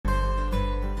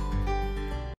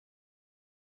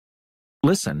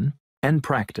Listen and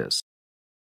practice.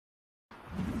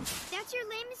 That's your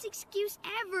lamest excuse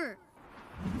ever.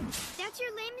 That's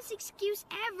your lamest excuse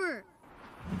ever.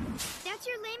 That's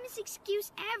your lamest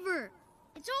excuse ever.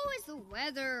 It's always the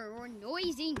weather, or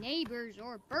noisy neighbors,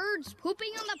 or birds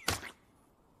pooping on the...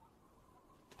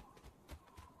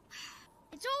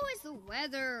 It's always the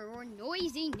weather, or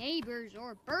noisy neighbors,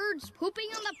 or birds pooping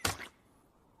on the...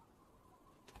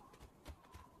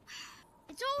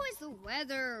 It's always the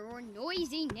weather, or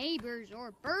noisy neighbors,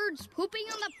 or birds pooping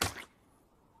on the...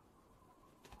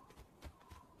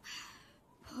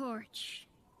 Porch.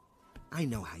 I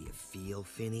know how you feel,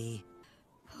 Finny.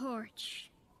 Porch.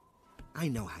 I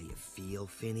know how you feel,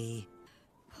 Finny.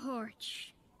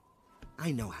 Porch.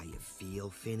 I know how you feel,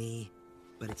 Finny.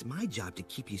 But it's my job to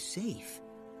keep you safe.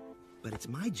 But it's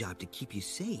my job to keep you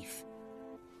safe.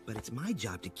 But it's my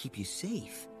job to keep you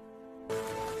safe.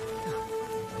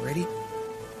 Ready?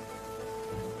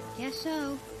 Guess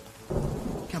so.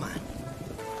 Come on.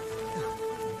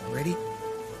 Ready?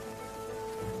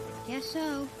 Guess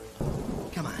so.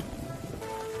 Come on.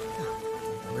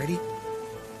 Ready?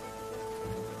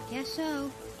 Guess so.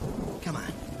 Come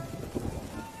on.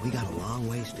 We got a long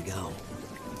ways to go.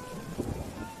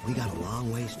 We got a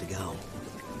long ways to go.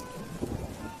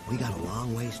 We got a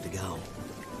long ways to go.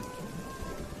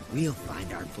 We'll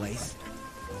find our place.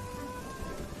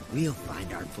 We'll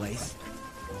find our place.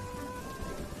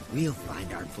 We'll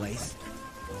find our place.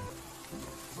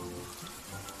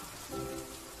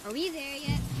 Are we there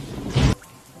yet?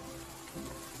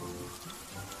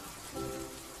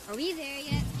 Are we there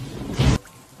yet?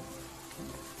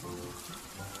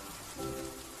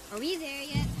 Are we there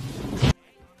yet?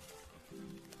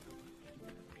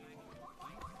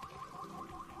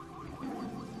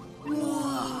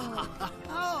 Whoa!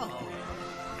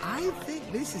 I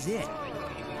think this is it.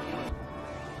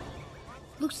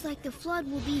 Looks like the flood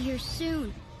will be here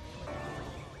soon.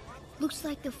 Looks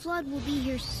like the flood will be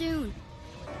here soon.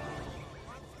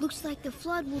 Looks like the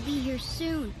flood will be here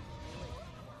soon.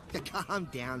 Calm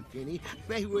down, Finny.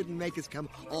 They wouldn't make us come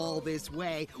all this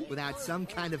way without some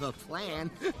kind of a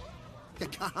plan.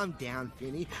 Calm down,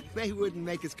 Finny. They wouldn't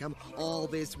make us come all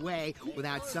this way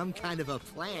without some kind of a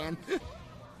plan.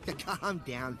 Calm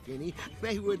down, Finny.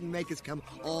 They wouldn't make us come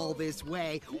all this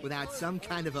way without some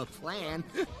kind of a plan.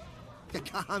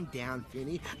 Calm down,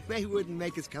 Finny. They wouldn't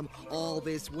make us come all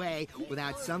this way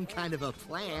without some kind of a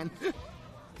plan.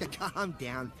 Calm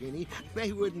down, Finny.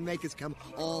 They wouldn't make us come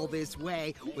all this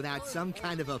way without some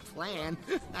kind of a plan.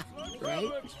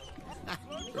 Right?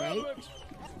 Right?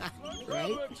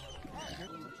 Right?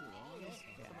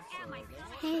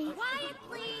 Hey. Quiet,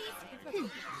 please.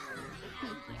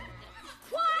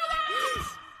 Quiet!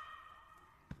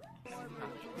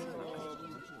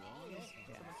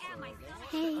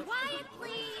 Hey. Quiet,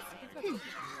 please.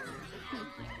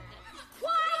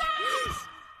 Quiet!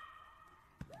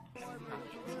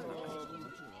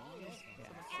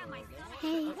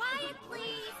 Hey. Quiet,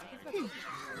 please.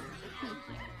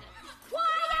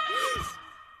 Quiet!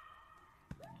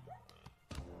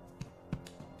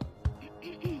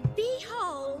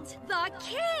 Behold, the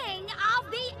king of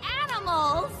the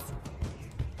animals!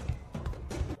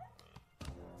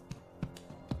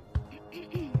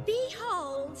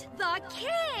 Behold, the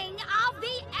king of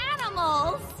the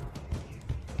animals!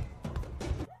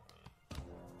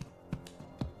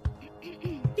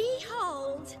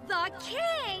 Behold, the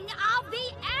king of the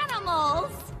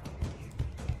animals!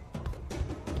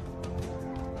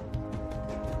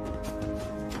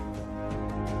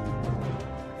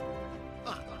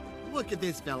 Look at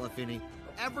this fella, Finny.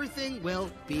 Everything will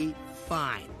be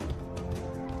fine.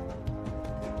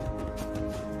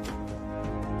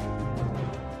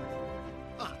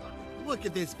 Look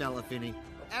at this fella, Finny.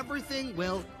 Everything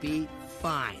will be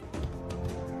fine.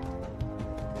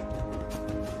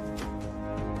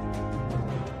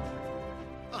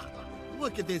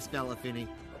 Look at this fella, Finny.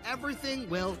 Everything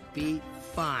will be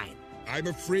fine. I'm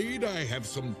afraid I have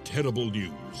some terrible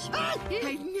news.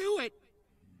 I knew it!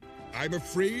 I'm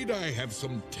afraid I have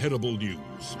some terrible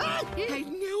news. I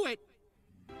knew it!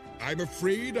 I'm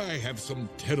afraid I have some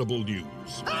terrible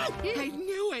news. I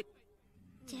knew it!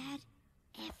 Dad,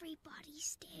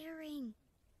 everybody's staring.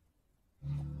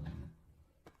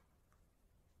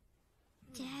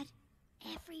 Dad,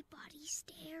 everybody's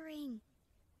staring.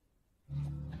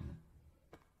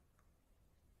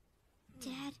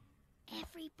 Dad,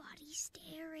 everybody's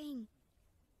staring.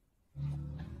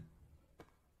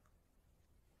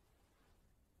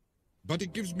 But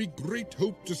it gives me great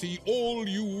hope to see all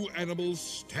you animals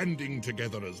standing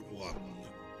together as one.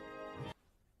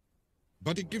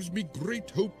 But it gives me great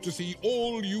hope to see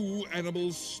all you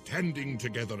animals standing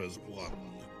together as one.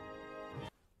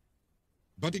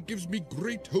 But it gives me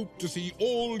great hope to see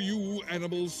all you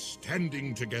animals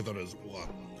standing together as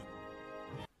one.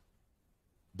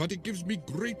 But it gives me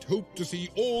great hope to see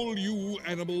all you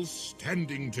animals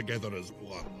standing together as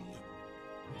one.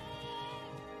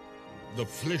 The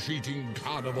flesh-eating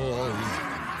carnivores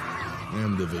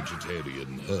and the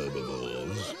vegetarian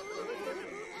herbivores.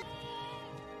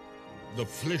 The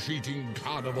flesh-eating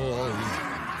carnivores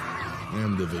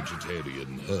and the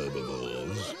vegetarian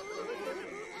herbivores.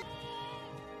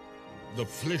 The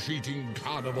flesh-eating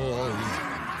carnivores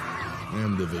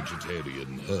and the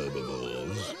vegetarian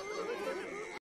herbivores.